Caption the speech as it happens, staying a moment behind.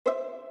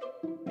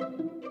I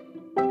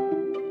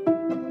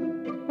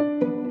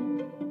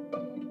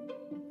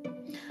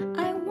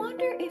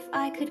wonder if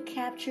I could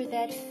capture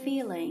that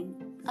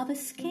feeling of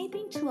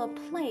escaping to a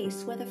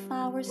place where the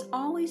flowers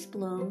always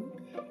bloom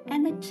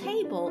and the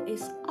table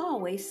is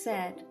always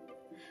set,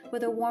 where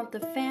the warmth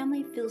of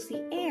family fills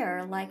the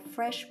air like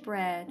fresh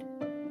bread.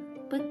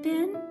 But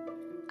then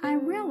I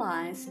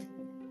realized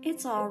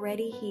it's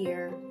already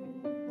here.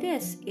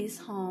 This is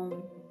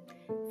home.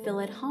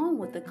 Feel at home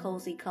with the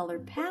cozy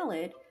colored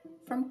palette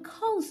from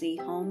Cozy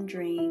Home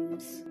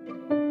Dreams.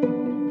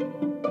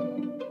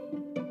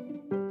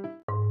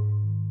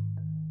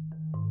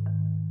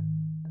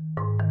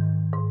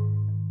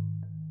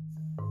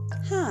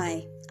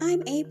 Hi,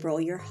 I'm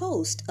April, your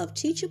host of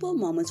Teachable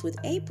Moments with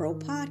April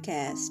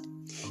podcast.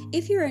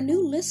 If you're a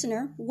new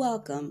listener,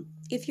 welcome.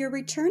 If you're a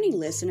returning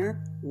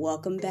listener,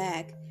 welcome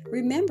back.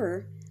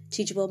 Remember,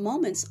 teachable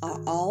moments are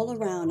all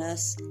around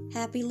us.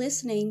 Happy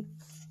listening.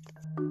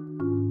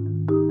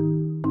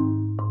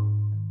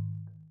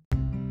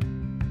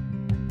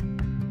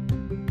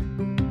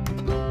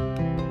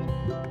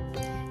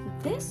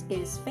 This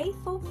is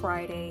Faithful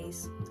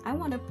Fridays. I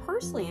want to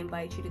personally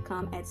invite you to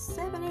come at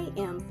 7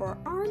 a.m. for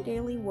our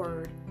daily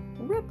word,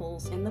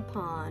 Ripples in the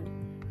Pond,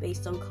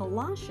 based on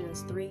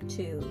Colossians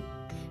 3:2.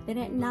 Then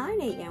at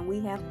 9 a.m.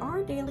 we have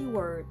our daily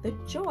word, The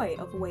Joy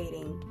of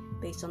Waiting,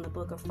 based on the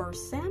book of 1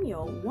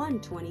 Samuel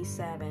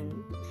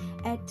 1:27.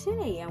 At 10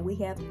 a.m. we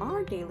have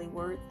our daily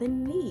word, The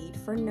Need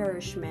for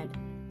Nourishment,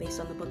 based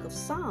on the book of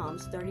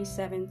Psalms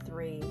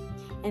 37:3.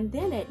 And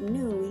then at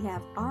noon we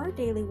have our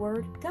daily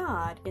word,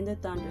 God in the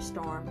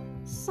Thunderstorm,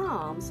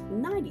 Psalms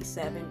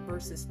 97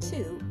 verses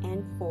 2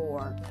 and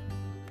 4.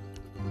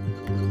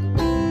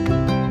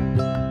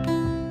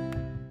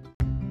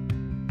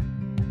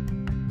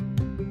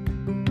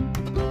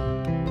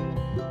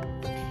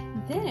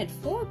 Then at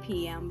 4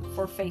 p.m.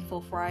 for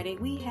Faithful Friday,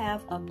 we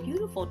have a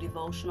beautiful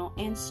devotional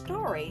and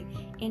story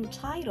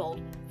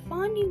entitled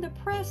Finding the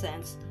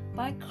Presence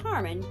by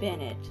Carmen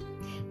Bennett.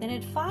 Then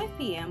at 5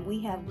 p.m.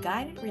 we have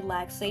Guided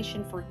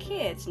Relaxation for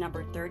Kids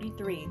number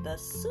 33, The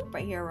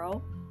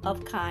Superhero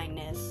of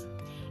Kindness.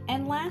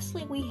 And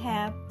lastly, we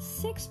have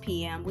 6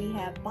 p.m. we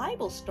have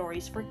Bible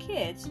Stories for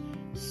Kids,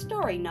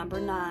 story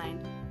number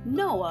 9,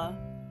 Noah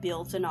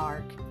Builds an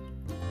Ark.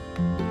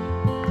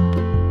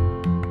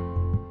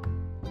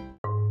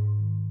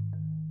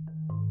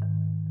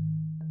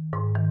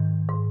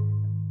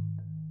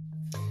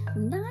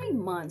 9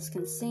 months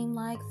can seem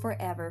like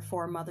forever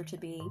for a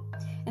mother-to-be.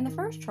 In the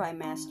first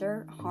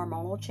trimester,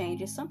 hormonal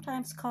changes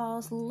sometimes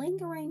cause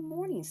lingering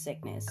morning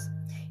sickness.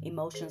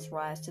 Emotions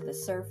rise to the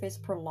surface,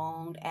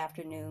 prolonged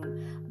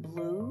afternoon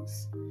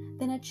blues.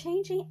 Then a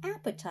changing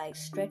appetite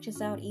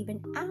stretches out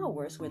even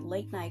hours with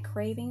late-night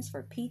cravings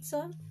for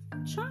pizza,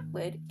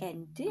 chocolate,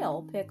 and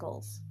dill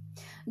pickles.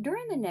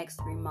 During the next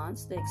 3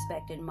 months, the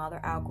expectant mother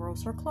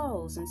outgrows her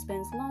clothes and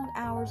spends long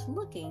hours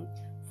looking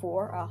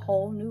for a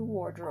whole new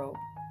wardrobe.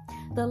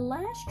 The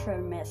last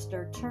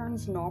trimester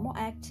turns normal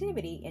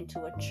activity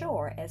into a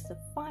chore as the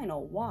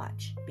final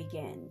watch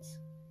begins.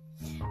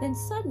 Then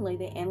suddenly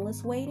the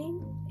endless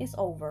waiting is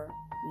over.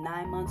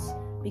 9 months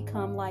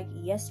become like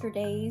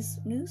yesterday's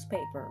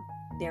newspaper.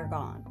 They're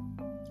gone.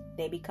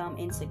 They become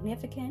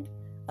insignificant,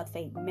 a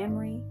faint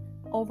memory,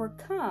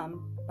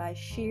 overcome by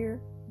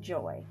sheer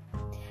joy.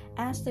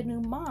 Ask the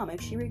new mom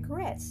if she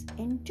regrets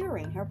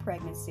enduring her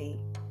pregnancy.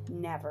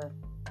 Never.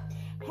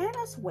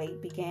 Hannah's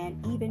wait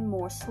began even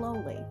more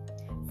slowly.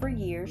 For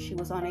years, she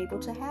was unable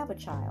to have a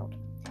child.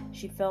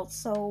 She felt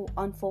so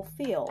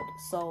unfulfilled,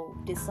 so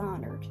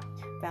dishonored,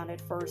 found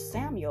at 1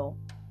 Samuel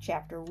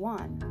chapter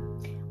 1.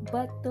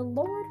 But the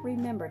Lord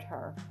remembered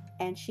her,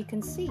 and she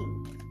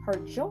conceived. Her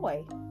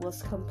joy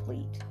was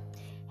complete.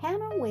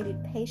 Hannah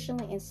waited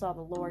patiently and saw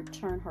the Lord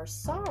turn her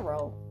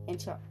sorrow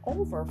into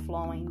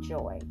overflowing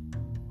joy.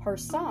 Her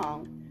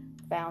song,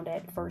 found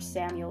at 1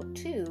 Samuel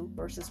 2,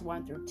 verses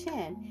 1 through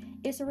 10,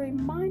 is a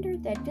reminder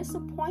that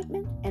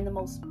disappointment and the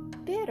most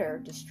bitter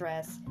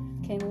distress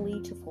can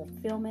lead to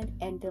fulfillment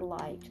and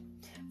delight.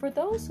 For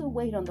those who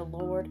wait on the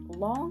Lord,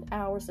 long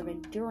hours of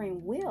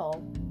enduring will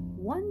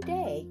one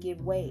day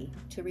give way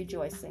to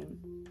rejoicing.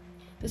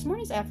 This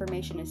morning's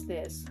affirmation is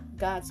this: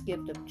 God's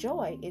gift of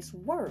joy is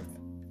worth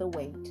the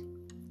wait.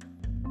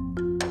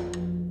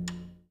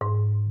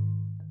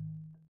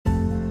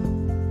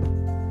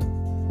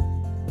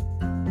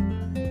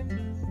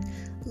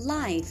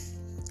 Life.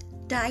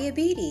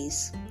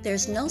 Diabetes.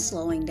 There's no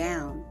slowing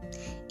down.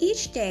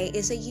 Each day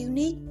is a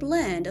unique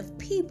blend of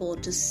people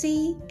to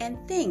see and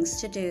things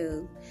to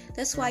do.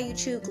 That's why you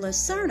choose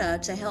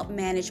Glucerna to help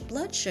manage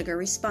blood sugar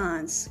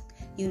response.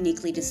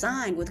 Uniquely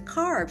designed with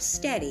carbs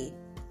steady.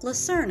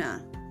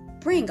 Glucerna.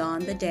 Bring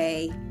on the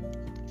day.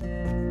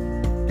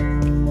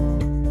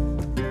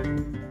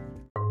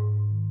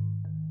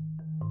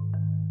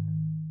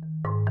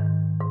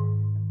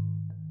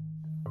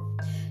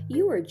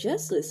 You were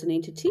just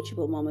listening to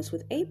Teachable Moments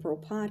with April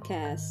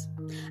podcast.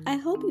 I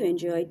hope you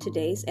enjoyed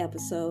today's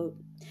episode.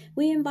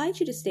 We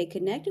invite you to stay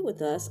connected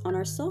with us on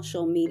our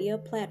social media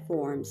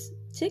platforms,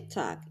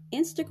 TikTok,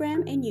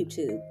 Instagram, and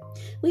YouTube.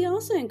 We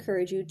also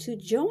encourage you to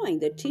join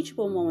the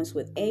Teachable Moments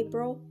with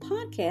April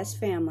podcast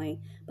family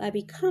by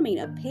becoming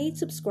a paid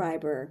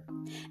subscriber.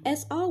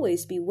 As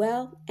always, be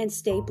well and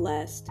stay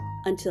blessed.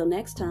 Until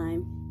next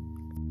time.